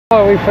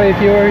Hello replay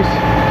viewers,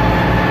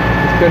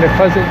 it's been a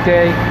pleasant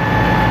day,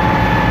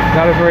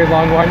 not a very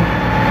long one.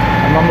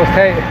 I'm almost,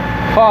 hey,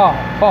 Paul,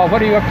 what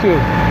are you up to?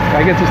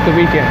 I guess it's the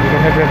weekend, we don't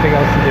have anything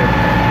else to do.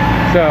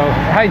 So,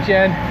 hi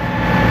Jen,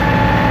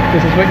 this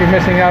is what you're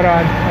missing out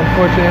on,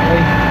 unfortunately.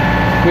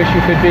 Wish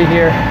you could be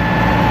here.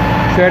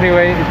 So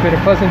anyway, it's been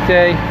a pleasant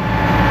day.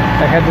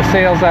 I had the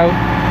sails out.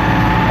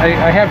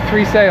 I have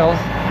 3 sails.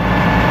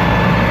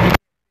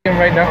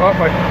 Right now, oh,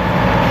 my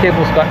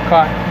cable's got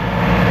caught.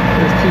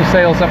 There's 2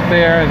 sails up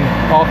there, and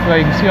all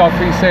 3, you can see all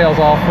 3 sails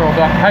all furled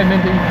up. Hi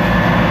Mindy.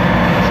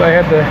 So I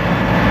had the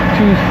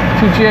two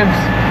jibs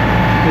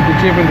with the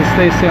jib and the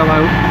staysail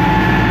out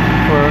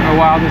for a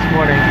while this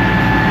morning,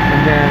 and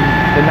then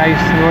the nice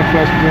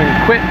northwest wind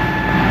quit.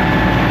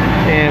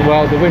 And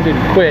well, the wind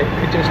didn't quit;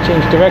 it just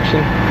changed direction.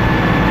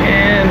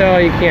 And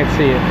oh, you can't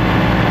see it.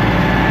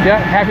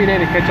 Yeah, happy day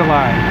to catch a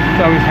line.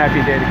 It's always a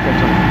happy day to catch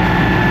a line.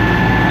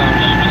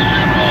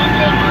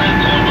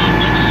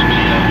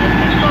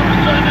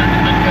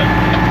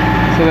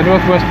 So the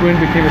northwest wind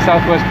became a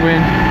southwest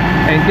wind,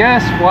 and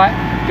guess what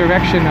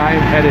direction I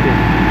am headed in?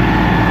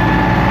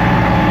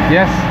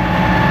 Yes,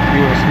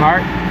 you were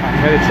smart. I'm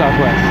headed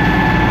southwest.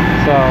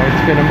 So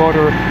it's been a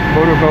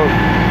motorboat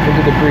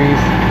into the breeze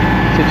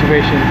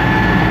situation,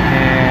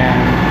 and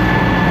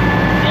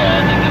yeah,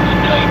 I think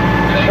it's tight.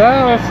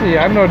 Well, let's see.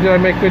 I don't know. Did I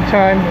make good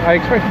time?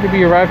 I expected to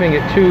be arriving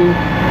at 2,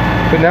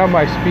 but now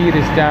my speed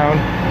is down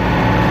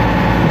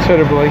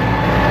considerably.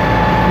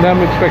 Now I'm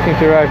expecting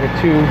to arrive at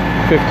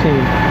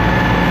 2:15.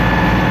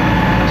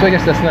 So I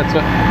guess that's not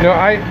so. No,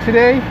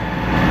 today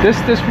this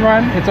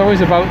run, it's always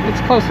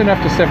it's close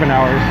enough to 7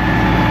 hours.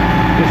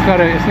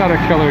 It's not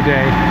a killer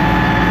day.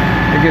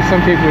 I guess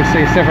some people would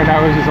say 7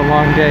 hours is a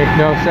long day.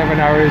 No, 7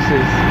 hours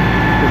is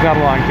not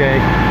a long day,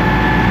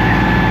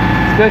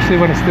 especially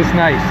when it's this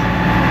nice.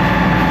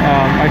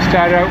 I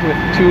started out with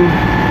 2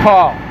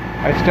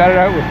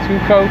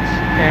 coats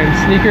and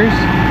sneakers,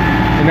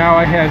 and now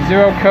I have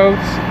 0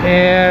 coats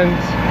and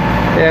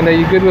are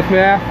you good with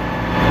math?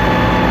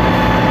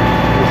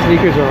 The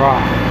sneakers are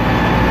off.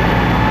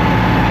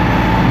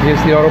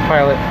 Here's the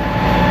autopilot.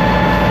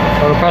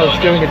 Autopilot's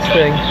doing its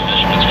thing.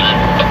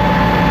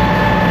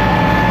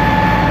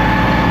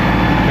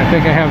 I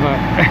think I have a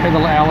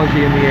little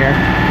allergy in the air.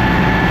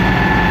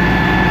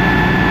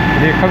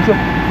 And here comes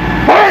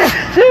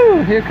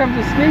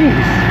a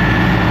sneeze.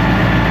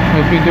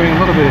 I've been doing a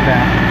little bit of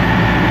that.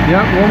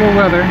 Yep, warmer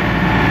weather.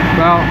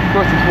 Well, of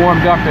course it's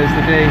warmed up as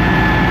the day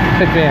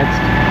advanced.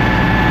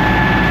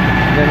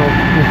 And then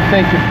we'll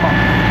thank you, Paul.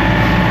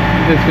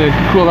 It's going to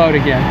cool down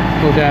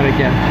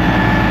again.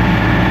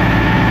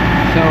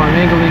 So I'm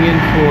angling in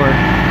for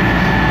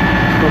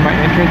my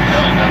entrance.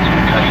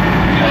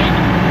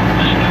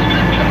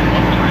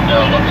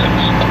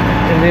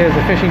 And there's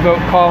a fishing boat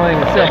calling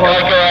a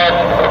sailboat.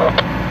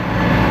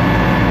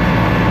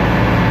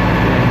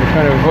 And we're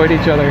trying to avoid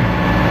each other.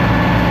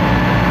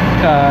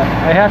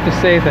 I have to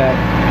say that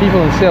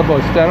people in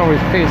sailboats don't always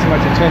pay as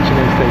much attention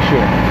as they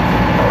should.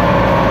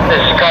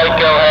 Sky,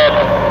 go ahead.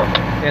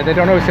 Yeah, they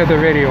don't always have the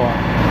radio on.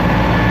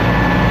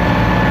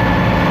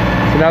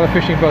 So now the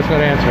fishing boat's not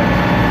answering.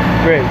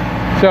 Great.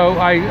 So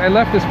I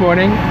left this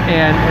morning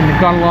and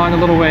gone along a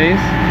little ways,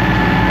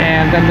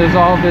 and then there's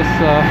all this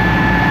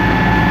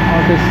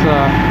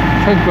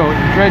tugboat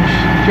and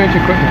dredge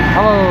equipment.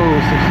 Hello,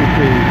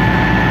 63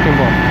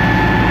 Kimball.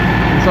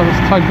 There's all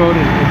this tugboat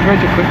and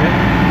dredge equipment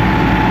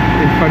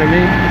in front of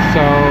me.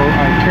 So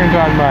I turned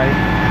on my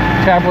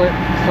tablet,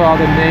 saw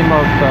the name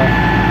of the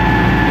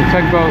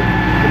tugboat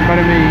in front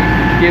of me,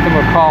 gave them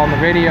a call on the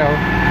radio,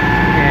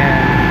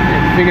 and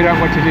figured out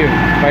what to do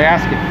by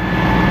asking,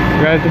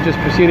 rather than just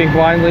proceeding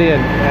blindly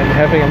and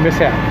having a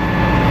mishap.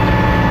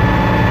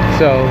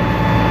 So,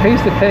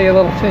 pays to pay a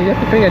little. You have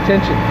to pay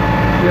attention.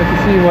 You have to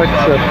see what's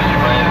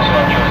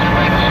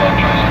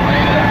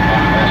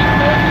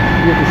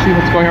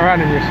going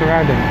around in your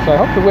surroundings. So I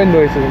hope the wind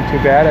noise isn't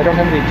too bad. I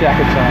don't have any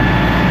jackets on.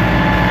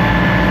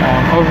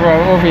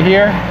 Over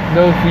here,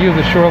 no view of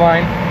the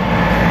shoreline.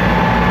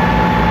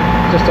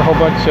 Just a whole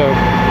bunch of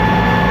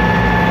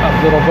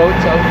little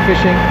boats out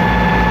fishing.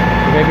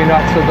 Maybe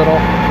not so little.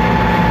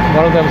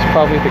 One of them is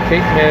probably the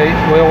Cape May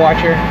whale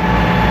watcher.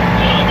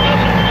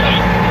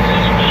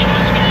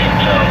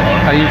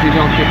 I usually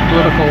don't get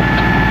political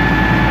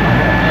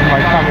in my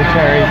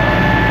commentary,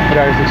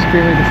 but I was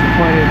extremely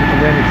disappointed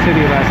with Atlantic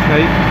City last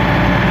night.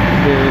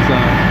 There was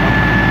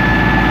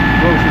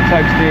what was the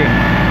tug's name?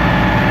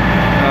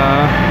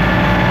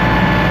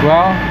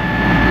 Well,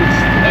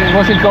 it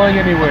wasn't going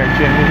anywhere,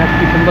 Jim.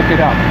 You can look it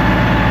up.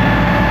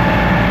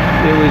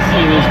 It was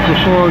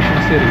before Ocean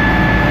City.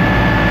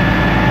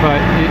 But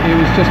it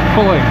was just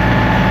pulling.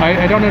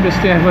 I don't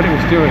understand what it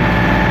was doing,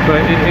 but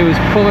it was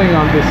pulling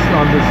on this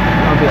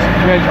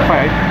dredge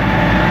pipe,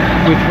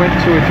 which went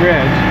to a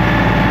dredge,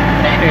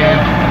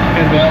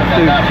 and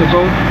the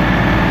boat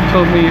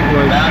told me it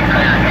was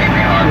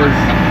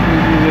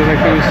like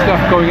there was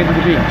stuff going into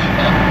the beach.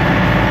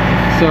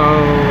 So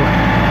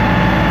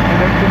I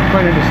didn't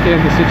quite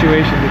understand the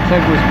situation. The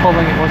tug was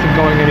pulling; it wasn't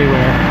going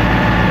anywhere,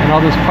 and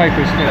all this pipe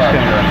was stretched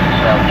out.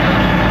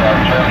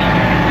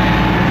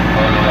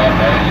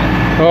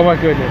 Oh my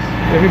goodness.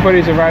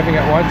 Everybody's arriving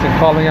at once and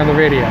calling on the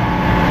radio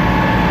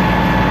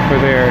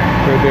for their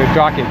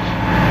dockage.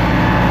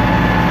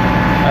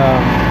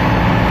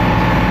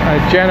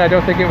 Jen, I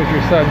don't think it was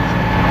your son's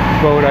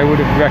boat. I would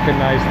have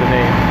recognized the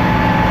name.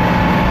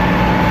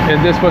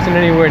 And this wasn't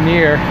anywhere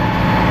near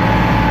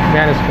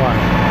Manasquan.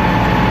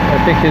 I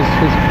think his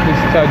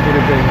tug would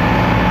have been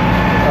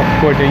up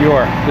toward New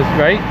York. This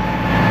right?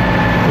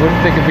 I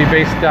wouldn't think it'd be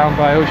based down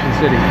by Ocean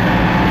City.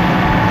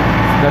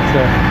 That's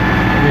a,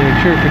 I mean, I'm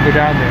sure it could go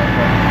down there,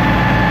 but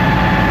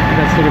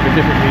that's sort of a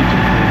different region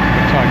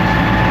for tugs.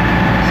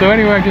 So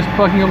anyway, I'm just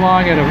plugging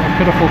along at a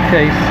pitiful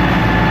pace.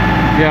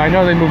 Yeah, I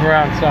know they move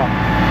around some.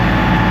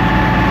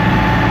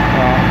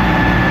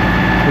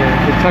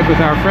 The tug with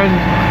our friend,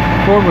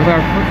 with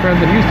our friend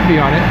that used to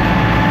be on it,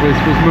 was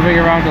moving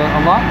around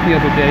a lot the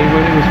other day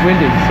when it was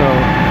windy. So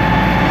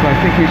I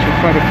think we should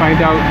try to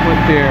find out what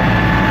their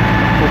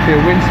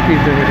wind speed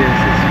limit is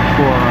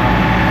for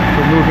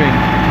moving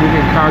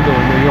cargo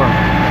in New York.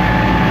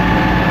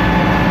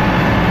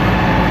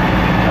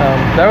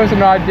 That was an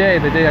odd day,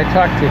 the day I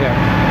talked to him.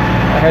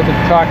 I had to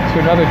talk to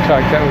another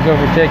tug that was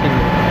overtaking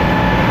me.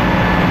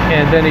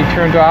 And then he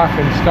turned off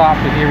and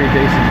stopped in Erie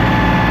Basin.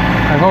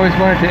 I've always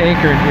wanted to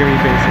anchor in Erie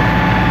Basin.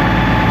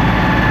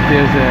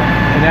 There's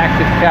an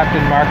active captain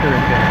marker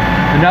in there.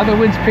 And now the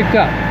wind's picked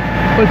up.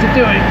 What's it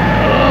doing?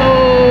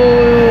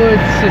 Oh,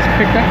 it's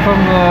picked up from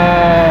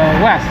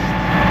the west.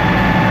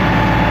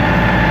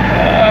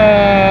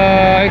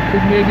 I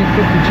could maybe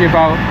put the jib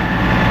out,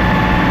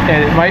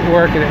 and it might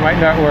work and it might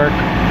not work.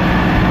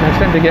 I'm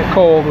starting to get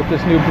cold with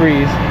this new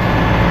breeze.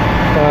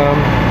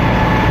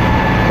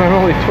 I'm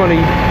only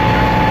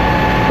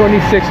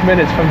 26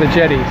 minutes from the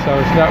jetty, so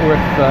it's not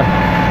worth the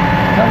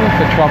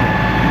trouble.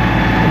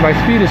 And my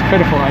speed is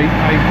pitiful. I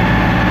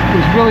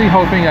was really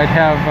hoping I'd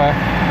have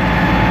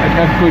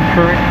good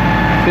current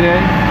today,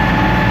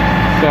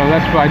 so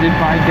that's why I didn't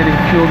mind getting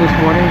fuel this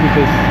morning,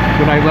 because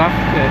when I left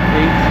at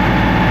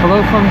 8, hello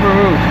from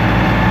Beirut.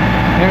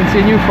 I haven't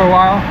seen you for a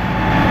while.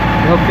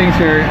 I hope things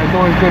are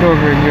going good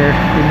over in your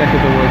neck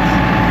of the woods.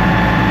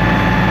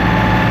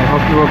 I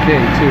hope you're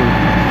okay too.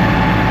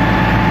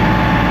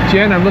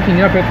 Jen, I'm looking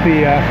up at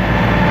the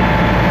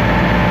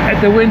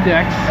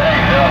Windex.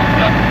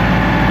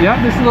 Yeah,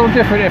 this is a little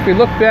different. If we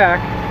look back,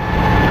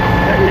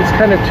 it's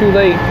kind of too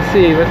late to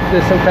see, but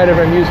there's some kind of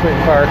amusement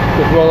park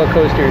with roller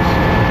coasters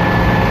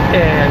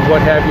and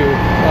what have you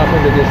off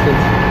in the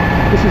distance.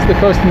 This is the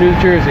coast of New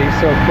Jersey,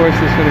 so of course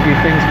there's going to be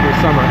things for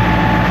summer.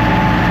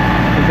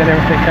 And then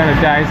everything kind of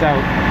dies out.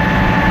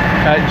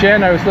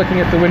 Jen, I was looking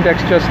at the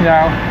Windex just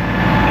now,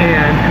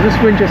 and this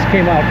wind just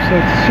came up, so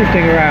it's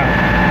shifting around.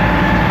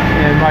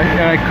 And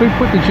I could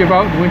put the jib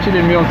out and winch it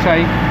in real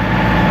tight,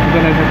 and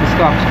then I'd have to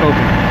stop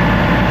scoping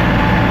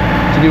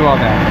to do all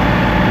that.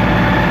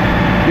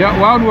 Yeah,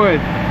 Wildwood.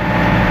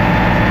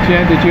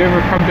 Jen, did you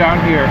ever come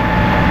down here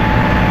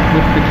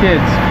with the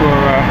kids for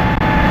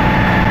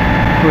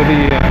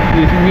the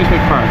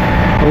amusement park,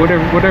 or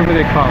whatever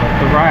they call it,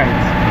 the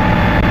rides?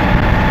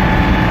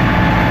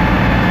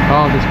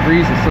 Oh, this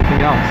breeze is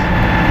something else.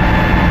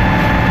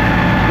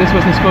 This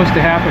wasn't supposed to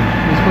happen.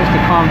 It was supposed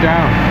to calm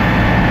down.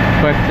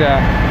 But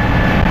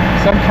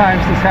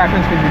sometimes this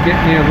happens when you get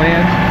near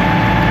land.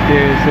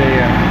 There's a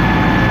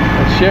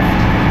shift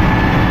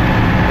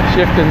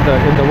in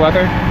the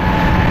weather.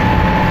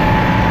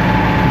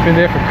 I've been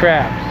there for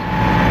crabs.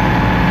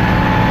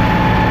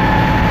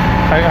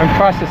 I'm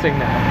processing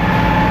now.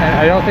 And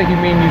I don't think you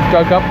mean you've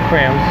dug up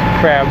crabs,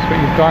 but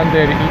you've gone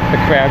there to eat the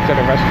crabs at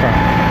a restaurant.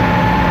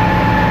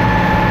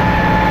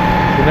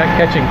 You're not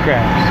catching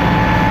crabs.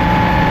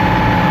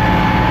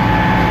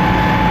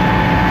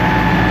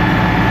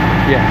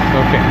 Yes,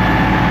 okay.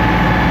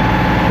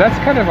 That's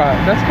kind of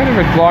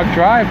a long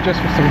drive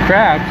just for some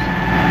crabs.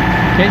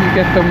 Can't you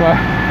get them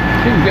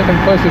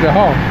closer to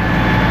home?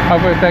 How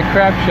about that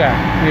crab shack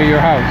near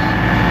your house,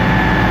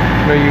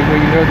 where you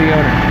know the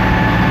owner,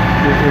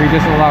 where he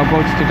doesn't allow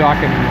boats to dock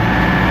anymore,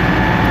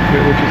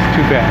 which is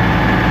too bad.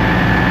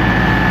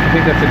 I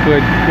think that's a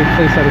good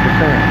place out of the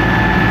current.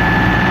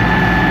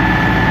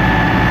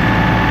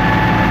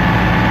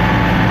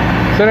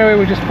 So anyway,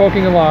 we're just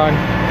poking along.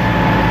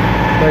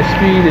 My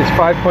speed is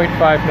 5.5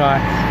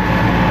 knots.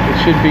 It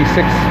should be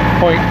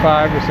 6.5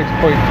 or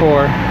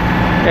 6.4.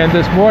 And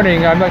this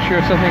morning, I'm not sure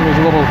if something was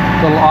a little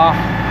off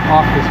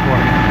this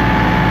morning.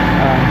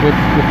 With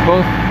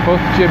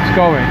both jibs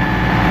going,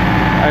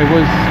 I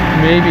was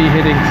maybe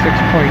hitting 6.6.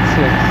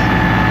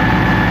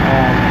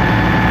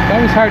 That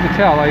was hard to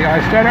tell.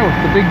 I started out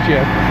with the big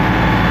jib.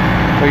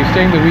 Oh, you're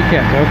staying the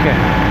weekend. Okay,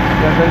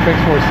 that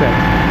makes more sense.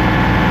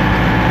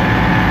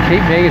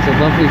 Cape May is a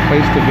lovely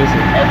place to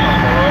visit.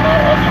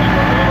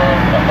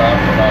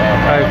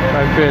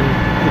 I've been,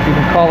 if you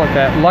can call it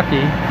that,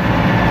 lucky,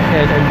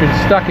 and been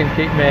stuck in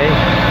Cape May,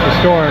 the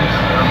storms,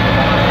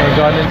 and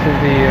gone into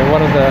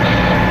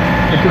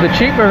the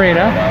cheap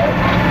marina,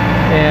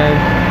 and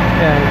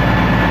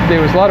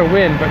there was a lot of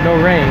wind but no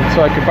rain,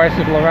 so I could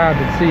bicycle around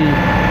and see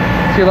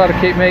a lot of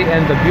Cape May.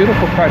 And the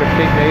beautiful part of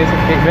Cape May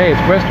isn't Cape May, it's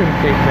Western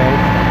Cape May.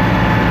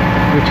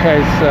 which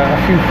has a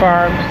few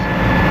farms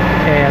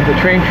and the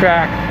train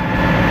track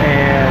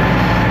and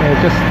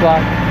just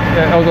like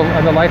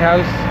and the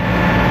lighthouse.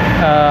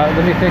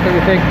 Let me think.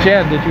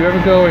 Jen, did you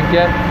ever go and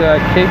get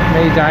Cape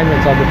May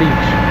diamonds on the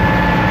beach?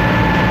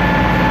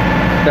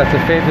 There's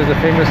a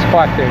famous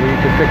spot there where you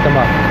can pick them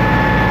up.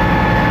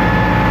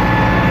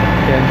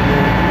 And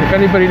if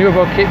anybody knew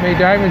about Cape May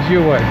diamonds,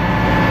 you would.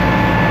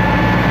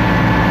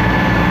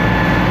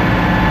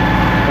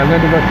 I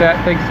learned about that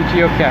thanks to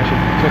geocaching.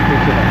 It took me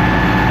to them.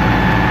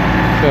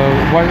 So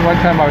one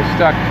time I was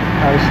stuck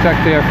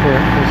there for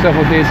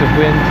several days of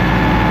wind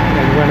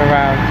and went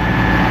around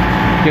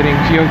getting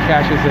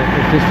geocaches at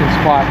distant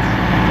spots.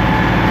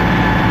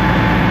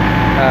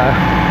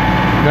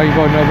 Now you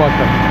won't know about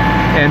them.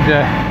 And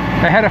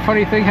I had a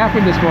funny thing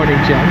happen this morning,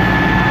 Jen.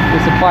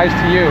 This applies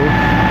to you.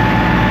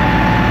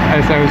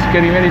 As I was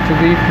getting ready to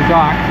leave the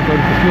dock, to go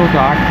to the fuel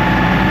dock,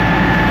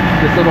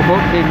 this little boat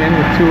came in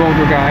with two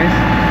older guys,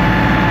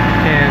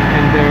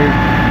 and they're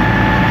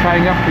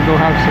tying up to go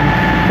have some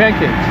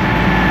pancakes.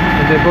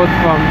 And they're both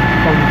from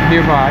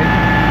nearby,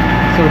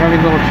 so we're having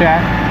a little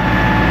chat.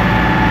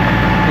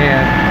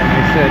 And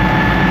I said,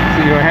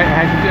 so I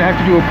have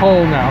to do a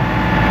poll now.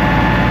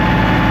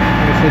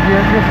 And I said,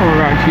 you're from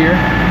around here.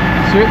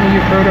 Certainly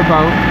you've heard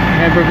about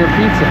hamburger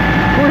pizza.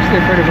 Of course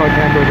they've heard about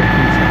hamburger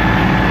pizza.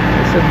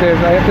 I said,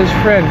 I have this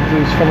friend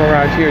who's from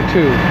around here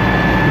too.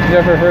 He's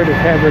never heard of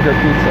hamburger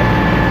pizza.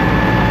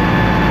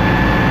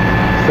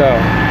 So,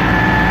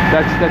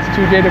 that's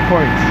 2 data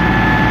points.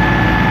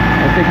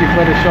 I think you've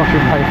led a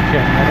sheltered life,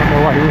 Jen. I don't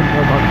know why you wouldn't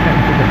know about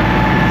hamburger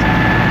pizza.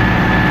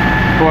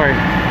 Boy.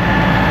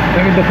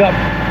 Let me look up.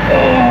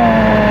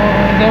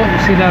 Oh no!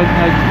 See now,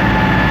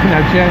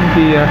 Jen,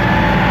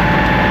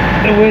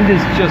 the wind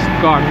has just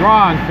gone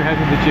wrong for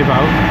having the jib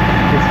out.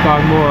 It's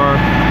gone more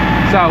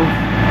south.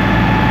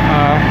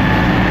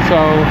 So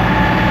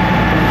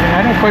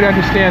I don't quite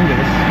understand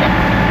this.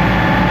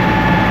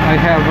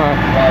 I have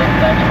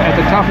at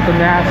the top of the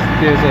mast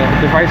there's a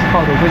device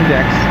called a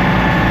Windex,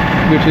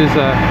 which is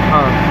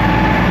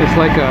it's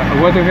like a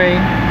weather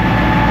vane,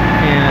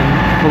 and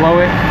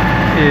below it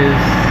is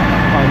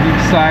on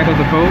each side of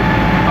the boat,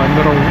 on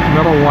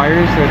metal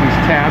wires, there are these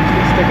tabs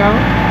that stick out.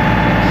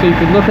 So you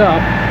can look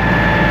up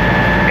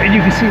and you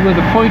can see where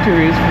the pointer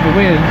is for the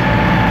wind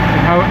and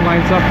how it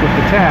lines up with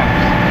the tabs.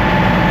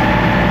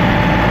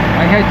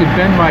 I had to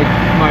bend my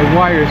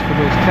wires for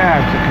those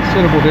tabs a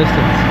considerable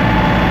distance.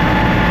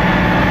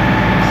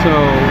 So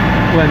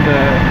when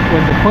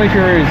the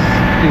pointer is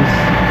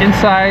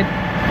inside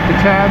the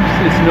tabs,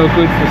 it's no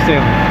good for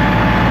sailing.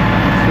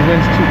 The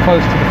wind's too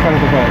close to the front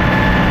of the boat.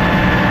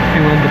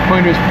 And when the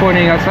pointer is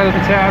pointing outside of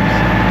the tabs,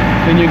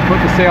 then you can put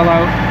the sail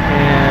out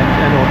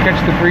and it'll catch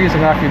the breeze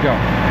and off you go.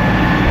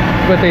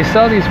 But they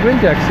sell these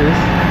Windexes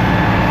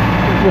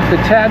with the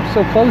tabs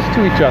so close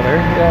to each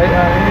other.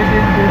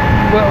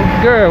 Well,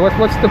 girl,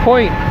 what's the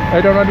point?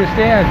 I don't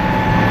understand.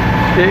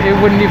 It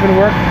wouldn't even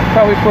work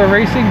probably for a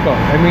racing boat.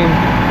 I mean,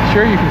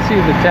 sure you can see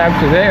the tabs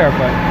are there,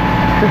 but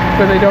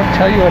they don't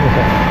tell you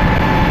anything.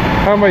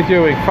 How am I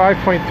doing?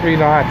 5.3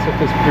 knots at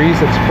this breeze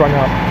that's sprung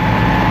up.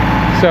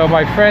 So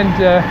my friend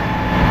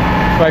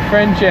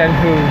Jen,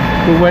 who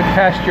went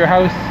past your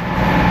house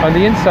on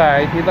the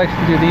inside, he likes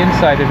to do the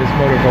inside of his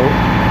motorboat,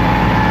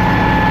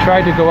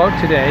 tried to go out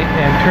today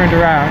and turned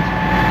around,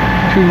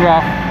 too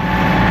rough.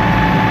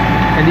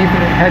 And even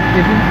if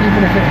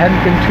it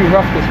hadn't been too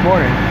rough this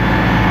morning,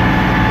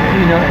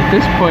 at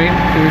this point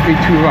it would be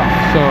too rough.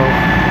 So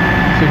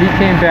he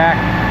came back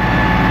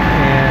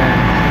and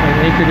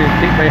anchored in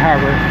Cape May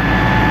Harbor,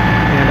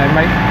 and I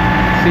might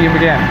see him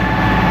again.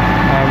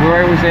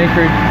 Where I was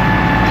anchored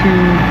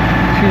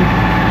two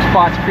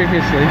spots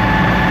previously,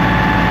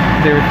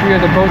 there were 3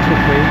 other boats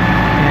with me,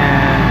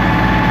 and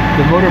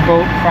the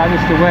motorboat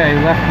farthest away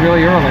left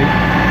really early.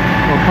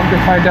 Well, come to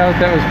find out,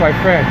 that was my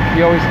friend.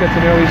 He always gets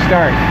an early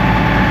start.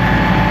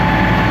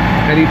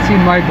 And he'd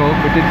seen my boat,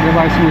 but didn't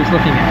realize who he was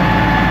looking at.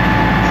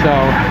 So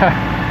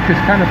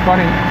it's kind of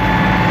funny,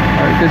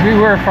 because we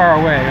were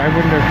far away. I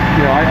wouldn't have,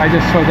 I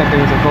just saw that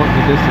there was a boat in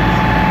the distance.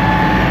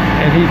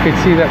 And he could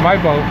see that my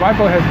boat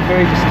has a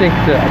very distinct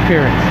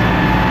appearance.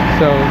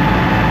 So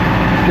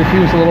if he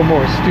was a little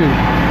more astute,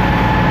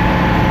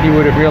 he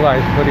would have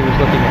realized what he was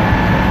looking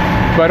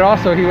at. But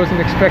also, he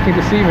wasn't expecting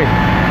to see me.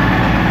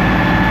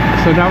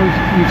 So now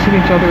we've seen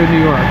each other in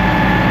New York.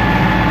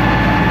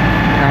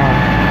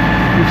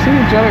 We've seen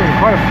each other in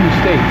quite a few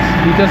states.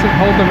 He doesn't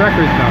hold the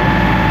record though.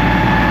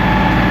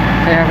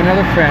 I have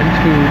another friend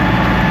who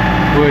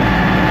would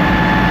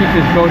keep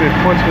his boat at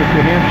Portsmouth,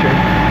 New Hampshire.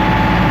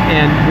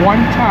 And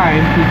one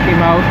time he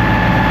came out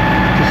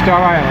to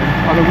Star Island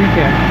on a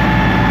weekend,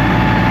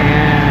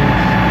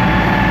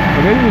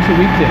 or maybe it was a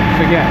weekday, I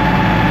forget.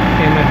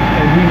 And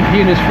he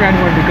and his friend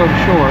wanted to go to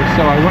shore,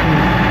 so I went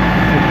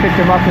and picked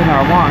him up in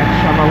our launch.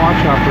 I'm a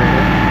launch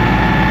operator,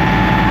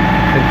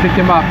 and picked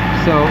him up.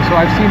 So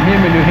I've seen him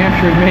in New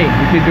Hampshire and Maine.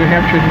 We did New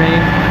Hampshire and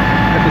Maine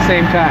at the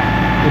same time,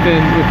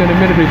 within a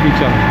minute of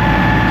each other.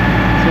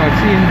 So I've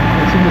seen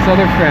this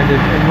other friend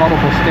in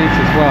multiple states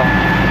as well.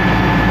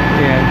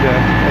 and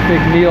I think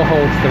Neil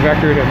holds the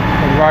record, and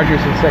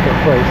Roger's in second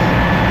place.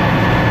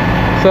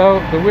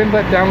 So the wind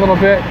let down a little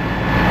bit,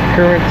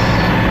 currents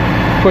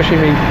pushing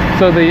me.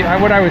 So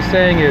what I was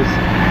saying is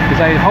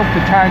I hope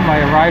to time my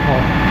arrival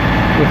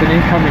with an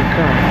incoming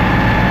current,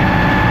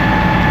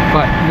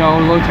 but no,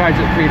 low tide's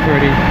at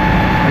 3:30,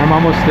 and I'm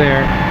almost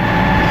there.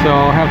 So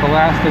I'll have the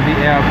last of the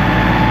ebb,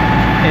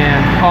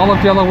 and all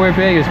of Delaware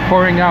Bay is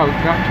pouring out,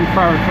 not too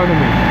far in front of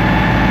me.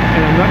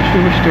 And I'm not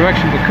sure which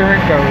direction the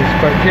current goes,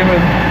 but given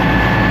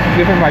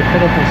my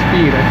pitiful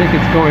speed, I think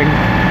it's going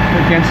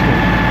against me.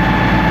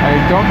 I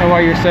don't know why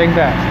you're saying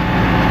that.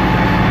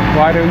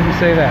 Why do you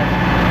say that?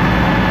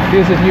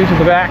 Here's a view to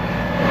the back.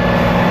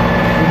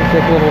 We can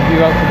take a little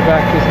view out to the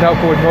back. There's an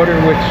outboard motor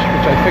which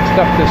I fixed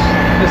up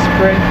this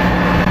spring.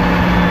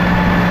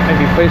 I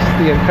replaced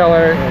the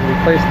impeller and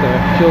replaced the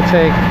fuel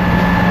tank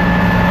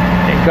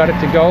and got it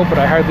to go,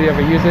 but I hardly ever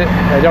use it.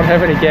 I don't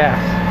have any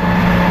gas.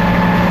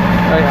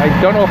 I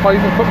don't know if I'll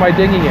even put my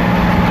dinghy in.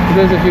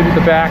 There's a view to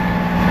the back.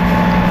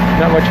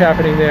 Not much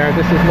happening there.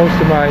 This is most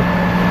of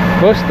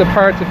the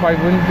parts of my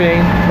wind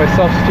vane, my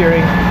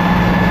self-steering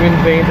wind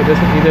vane that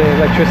doesn't need any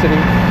electricity.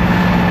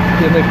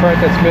 The only part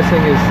that's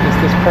missing is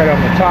this part on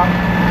the top.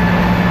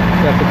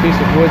 That's a piece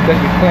of wood that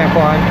you clamp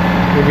on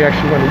when you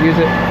actually want to use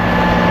it.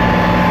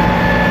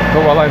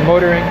 But while I'm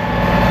motoring,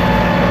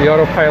 the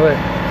autopilot,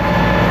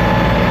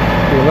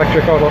 the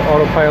electric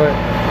autopilot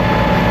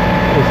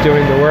is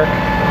doing the work.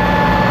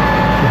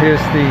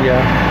 Here's the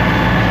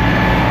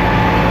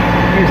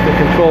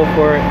control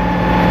for it.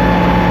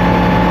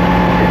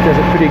 It does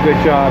a pretty good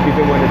job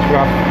even when it's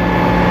rough.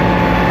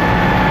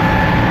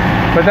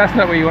 But that's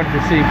not what you wanted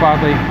to see,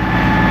 probably.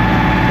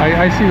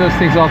 I see those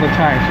things all the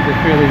time, so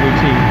they're fairly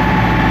routine.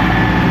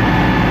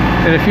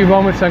 In a few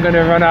moments I'm going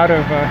to run out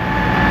of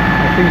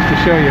things to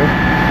show you.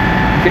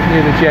 Get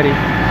near the jetty.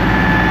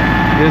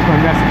 There's my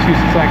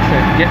Massachusetts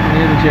accent, getting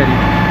near the jetty.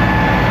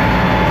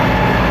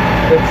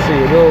 Let's see,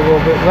 a little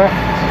bit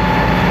left.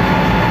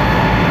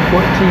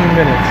 14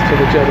 minutes to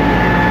the jetty. 1,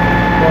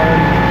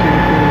 2,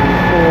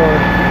 3, 4.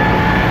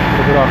 A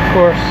little bit off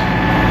course.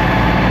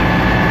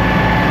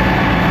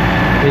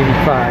 Maybe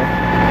 5.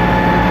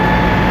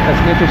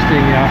 That's an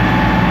interesting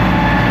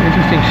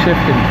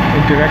shift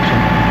in direction.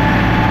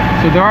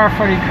 So there are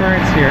funny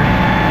currents here.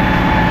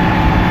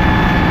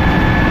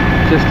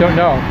 Just don't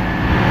know.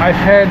 I've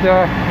had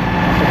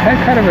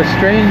kind of a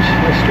strange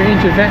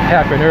event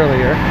happen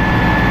earlier.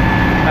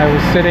 I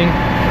was sitting.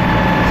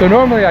 So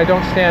normally I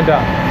don't stand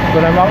up.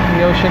 When I'm out in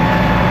the ocean,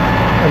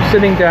 I'm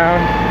sitting down,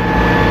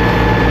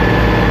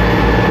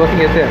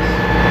 looking at this.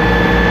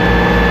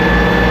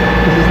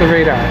 This is the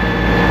radar.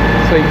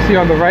 So you can see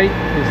on the right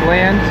is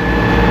land,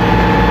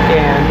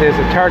 and there's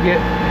a target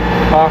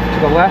off to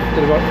the left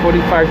at about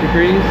 45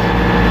 degrees.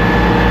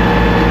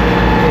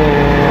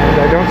 And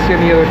I don't see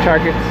any other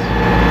targets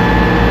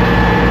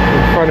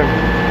in front of me.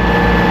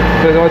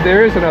 So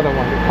there is another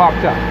one that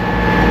popped up.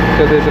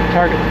 So there's a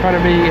target in front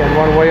of me and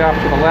one way off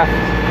to the left.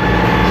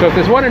 So if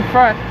there's one in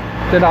front,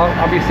 then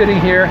I'll be sitting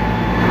here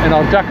and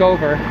I'll duck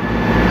over,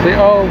 say,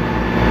 oh,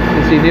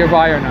 is he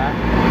nearby or not?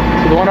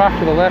 So the one off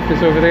to the left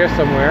is over there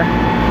somewhere,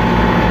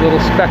 a little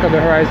speck on the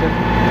horizon,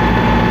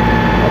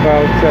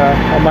 about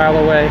a mile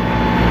away.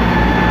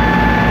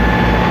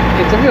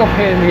 It's a real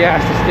pain in the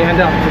ass to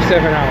stand up for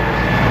 7 hours.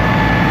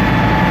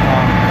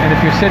 And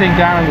if you're sitting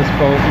down on this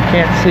boat, you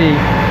can't see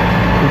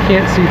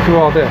through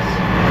all this.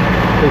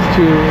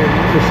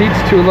 The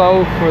seat's too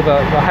low for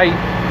the height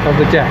of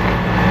the deck.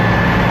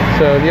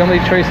 So the only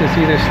choice is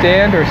either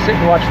stand or sit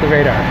and watch the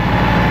radar.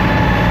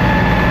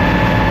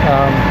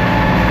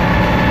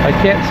 I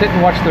can't sit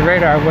and watch the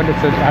radar when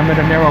I'm in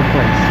a narrow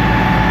place,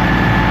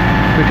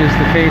 which is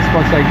the case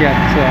once I get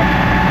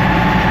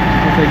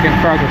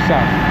farther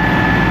south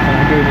and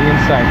I'm doing the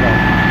inside route.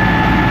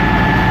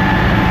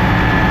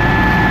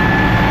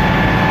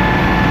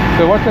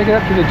 So once I get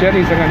up to the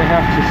jetties, I'm going to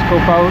have to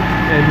scope out,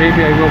 and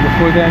maybe I will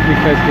before then,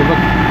 because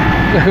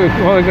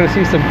we're only going to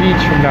see some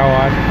beach from now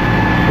on.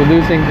 We're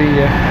losing the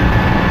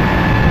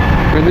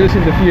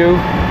view.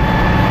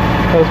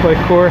 How's my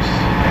course?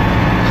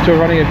 Still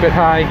running a bit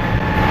high,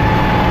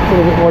 a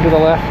little bit more to the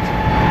left.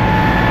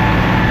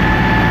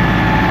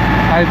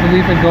 I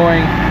believe in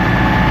going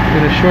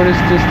in the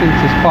shortest distance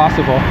as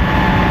possible,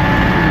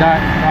 not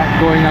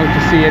going out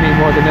to sea any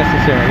more than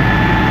necessary.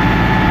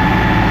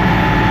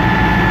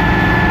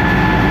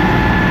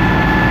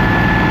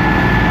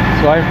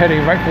 So I'm heading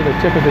right for the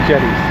tip of the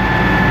jetties.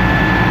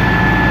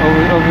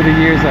 Over the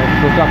years, I've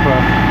built up a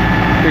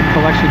big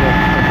collection of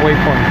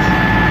waypoints,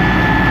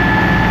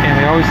 and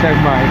I always have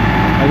my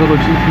little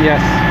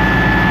GPS.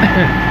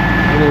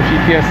 My little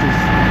GPS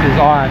is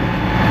on,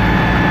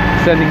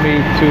 sending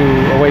me to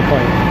a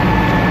waypoint.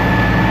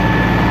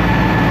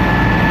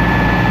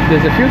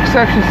 There's a few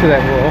exceptions to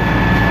that rule.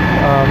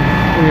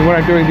 I mean, when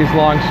I'm doing these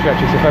long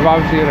stretches, if I'm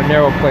obviously in a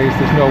narrow place,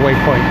 there's no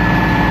waypoint.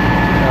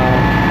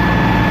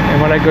 And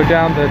when I go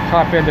down the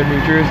top end of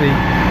New Jersey,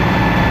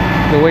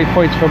 the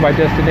waypoint's for my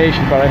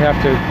destination, but I have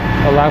to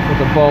allow for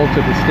the bulge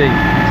of the state.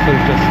 So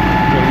just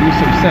use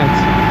some sense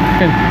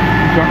and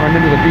don't run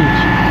into the beach.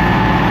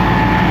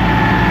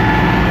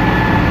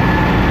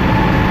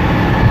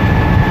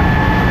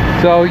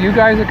 So you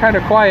guys are kind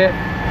of quiet,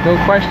 no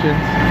questions.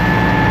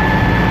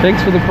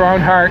 Thanks for the brown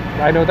heart.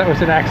 I know that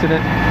was an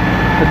accident,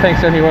 but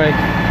thanks anyway.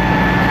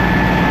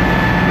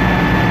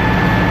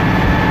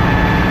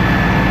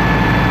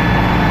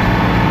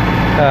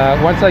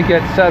 Once I get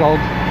settled,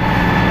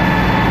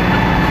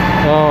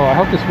 oh, I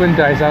hope this wind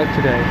dies out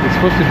today. It's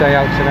supposed to die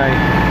out tonight.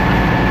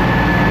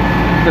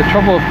 The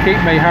trouble of Cape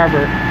May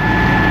Harbor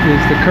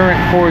is the current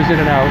pours in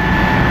and out.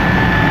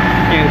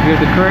 And if you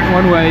have the current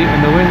one way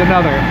and the wind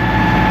another,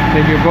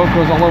 then your boat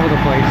goes all over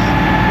the place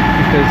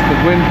because the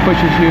wind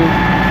pushes you,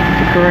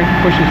 the current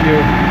pushes you,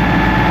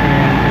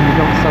 and you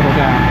don't settle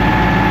down.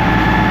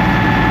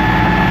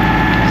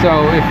 So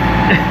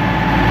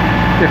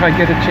if I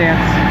get a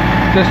chance,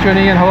 just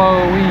joining in,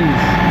 hello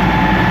Louise.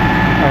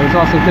 I was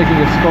also thinking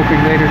of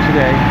scoping later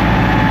today,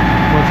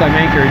 once I'm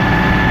anchored,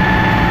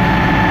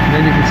 and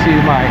then you can see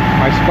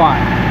my spot.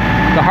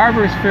 The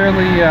harbor is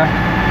fairly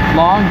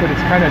long, but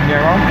it's kind of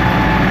narrow.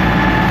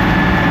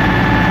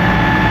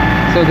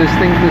 So there's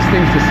things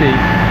to see.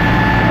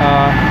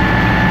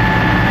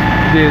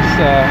 There's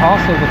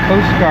also the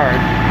Coast Guard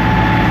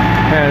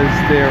has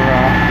their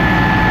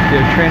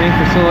training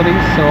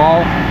facilities. So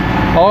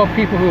all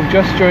people who have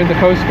just joined the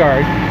Coast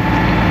Guard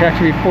have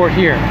to report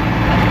here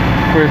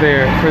for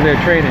their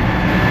training.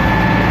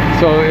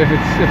 So if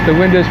the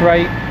wind is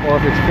right or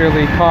if it's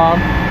fairly calm,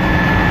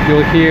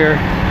 you'll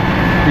hear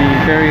the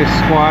various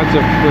squads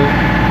of the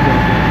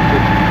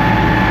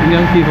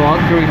young people out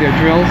doing their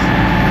drills,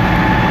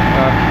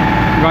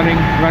 running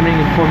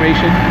in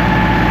formation,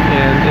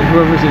 and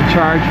whoever's in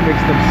charge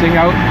makes them sing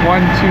out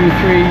 1, 2,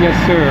 3, yes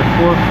sir,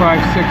 4,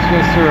 5, 6,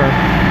 yes sir,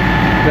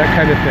 that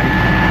kind of thing.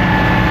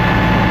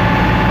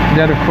 And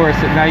then of course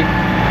at night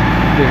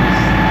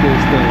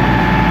there's the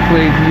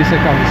played music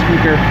on the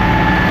speaker,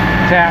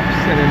 taps,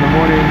 and in the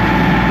morning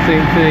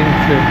same thing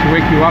to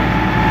wake you up.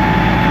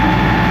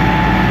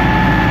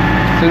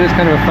 So it is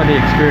kind of a funny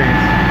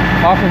experience.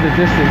 Off in the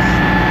distance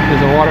is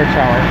a water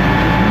tower,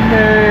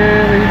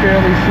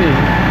 barely seen.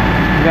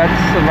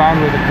 That's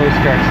around where the Coast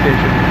Guard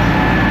station is.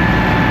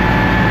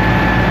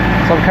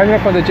 So I'm coming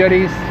up on the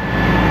jetties.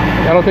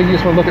 I don't think you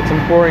just want to look at some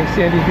boring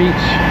sandy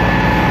beach.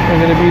 I'm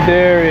going to be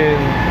there in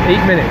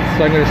 8 minutes.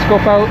 So I'm going to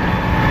scope out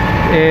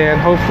and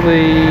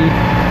hopefully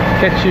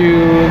catch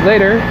you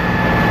later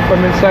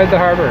from inside the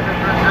harbor.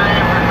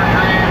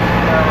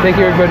 Thank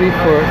you everybody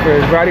for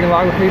riding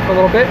along with me for a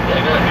little bit.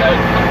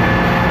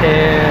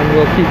 And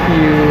we'll keep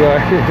you,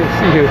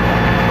 see you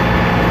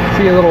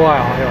in a little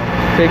while.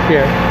 Take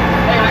care.